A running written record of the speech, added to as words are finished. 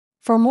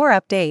For more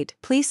update,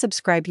 please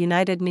subscribe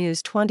United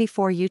News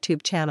 24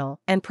 YouTube channel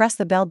and press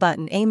the bell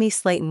button. Amy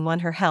Slaton won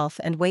her health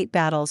and weight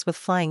battles with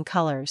flying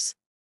colors.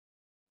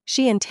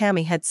 She and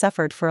Tammy had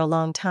suffered for a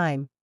long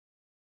time,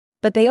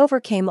 but they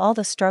overcame all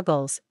the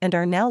struggles and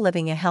are now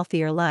living a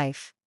healthier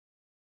life.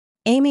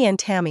 Amy and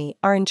Tammy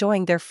are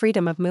enjoying their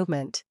freedom of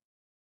movement.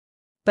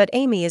 But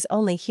Amy is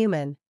only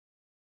human.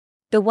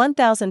 The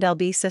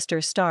 1000lb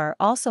Sisters star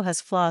also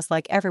has flaws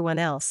like everyone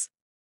else.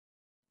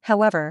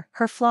 However,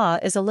 her flaw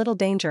is a little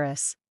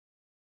dangerous.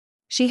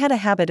 She had a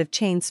habit of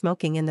chain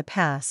smoking in the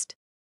past,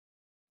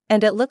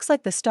 and it looks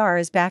like the star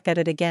is back at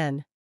it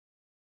again.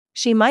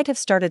 She might have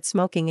started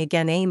smoking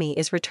again. Amy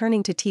is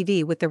returning to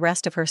TV with the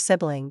rest of her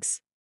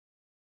siblings.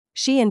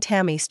 She and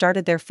Tammy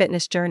started their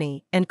fitness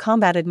journey and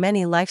combated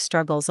many life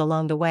struggles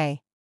along the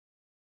way.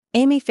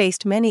 Amy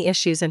faced many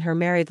issues in her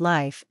married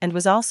life and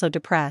was also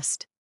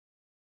depressed.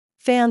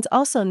 Fans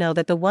also know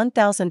that the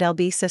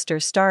 1000lb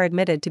Sisters star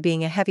admitted to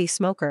being a heavy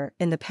smoker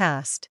in the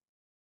past.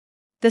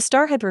 The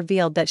star had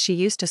revealed that she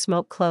used to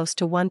smoke close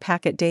to 1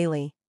 packet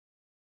daily,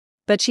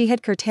 but she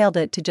had curtailed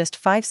it to just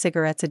 5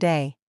 cigarettes a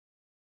day.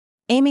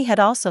 Amy had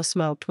also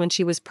smoked when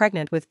she was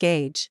pregnant with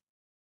Gage.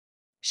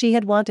 She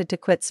had wanted to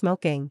quit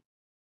smoking.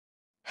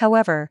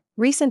 However,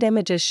 recent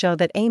images show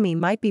that Amy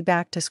might be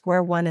back to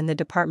square one in the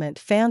department.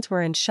 Fans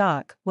were in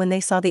shock when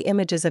they saw the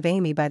images of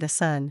Amy by the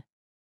sun.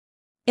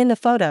 In the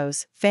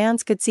photos,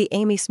 fans could see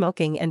Amy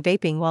smoking and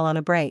vaping while on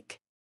a break.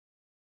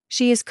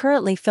 She is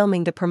currently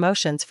filming the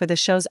promotions for the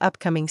show's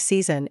upcoming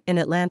season in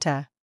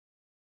Atlanta.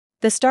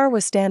 The star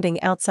was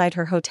standing outside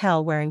her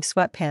hotel wearing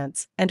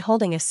sweatpants and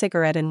holding a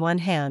cigarette in one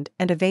hand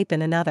and a vape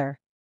in another.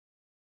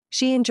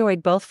 She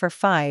enjoyed both for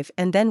 5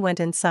 and then went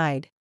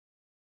inside.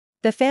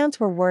 The fans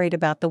were worried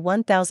about the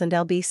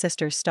 1000lb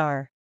Sisters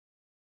star.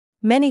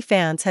 Many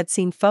fans had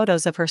seen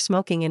photos of her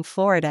smoking in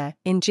Florida.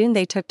 In June,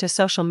 they took to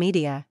social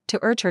media to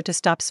urge her to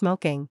stop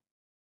smoking.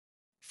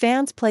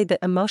 Fans played the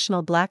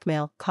emotional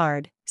blackmail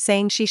card,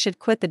 saying she should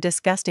quit the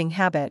disgusting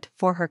habit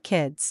for her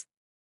kids.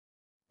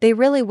 They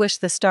really wish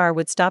the star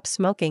would stop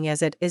smoking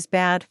as it is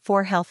bad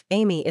for health.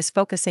 Amy is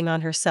focusing on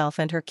herself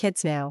and her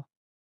kids now.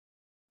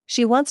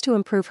 She wants to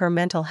improve her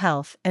mental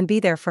health and be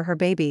there for her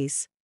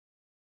babies.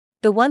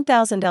 The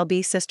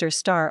 1000lb Sisters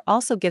star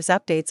also gives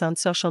updates on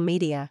social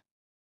media.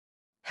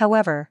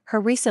 However,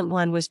 her recent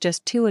one was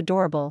just too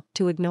adorable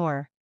to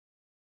ignore.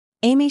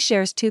 Amy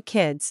shares 2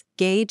 kids,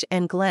 Gage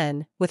and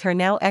Glenn, with her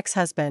now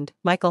ex-husband,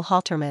 Michael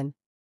Halterman.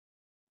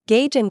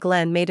 Gage and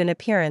Glenn made an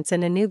appearance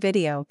in a new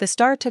video the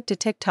star took to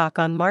TikTok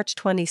on March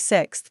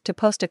 26 to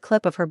post a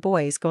clip of her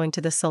boys going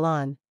to the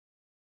salon.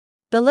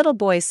 The little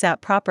boys sat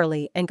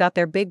properly and got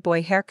their big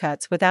boy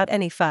haircuts without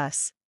any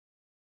fuss.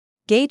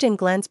 Gage and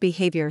Glenn's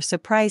behavior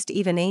surprised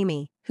even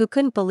Amy, who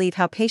couldn't believe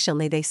how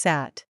patiently they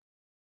sat.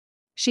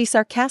 She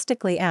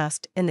sarcastically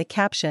asked in the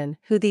caption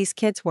who these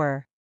kids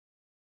were.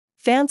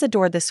 Fans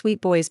adored the sweet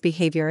boys'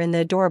 behavior in the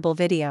adorable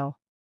video.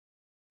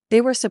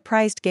 They were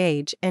surprised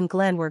Gage and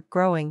Glenn were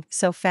growing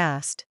so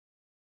fast.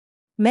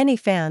 Many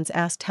fans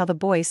asked how the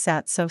boys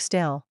sat so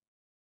still.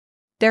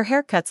 Their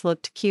haircuts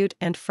looked cute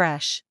and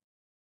fresh.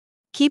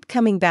 Keep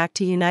coming back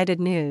to United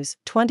News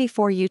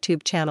 24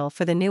 YouTube channel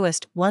for the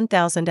newest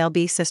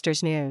 1000lb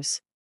Sisters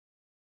news.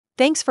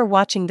 Thanks for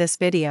watching this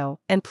video,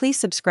 and please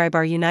subscribe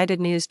our United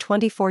News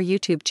 24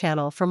 YouTube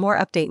channel for more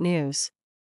update news.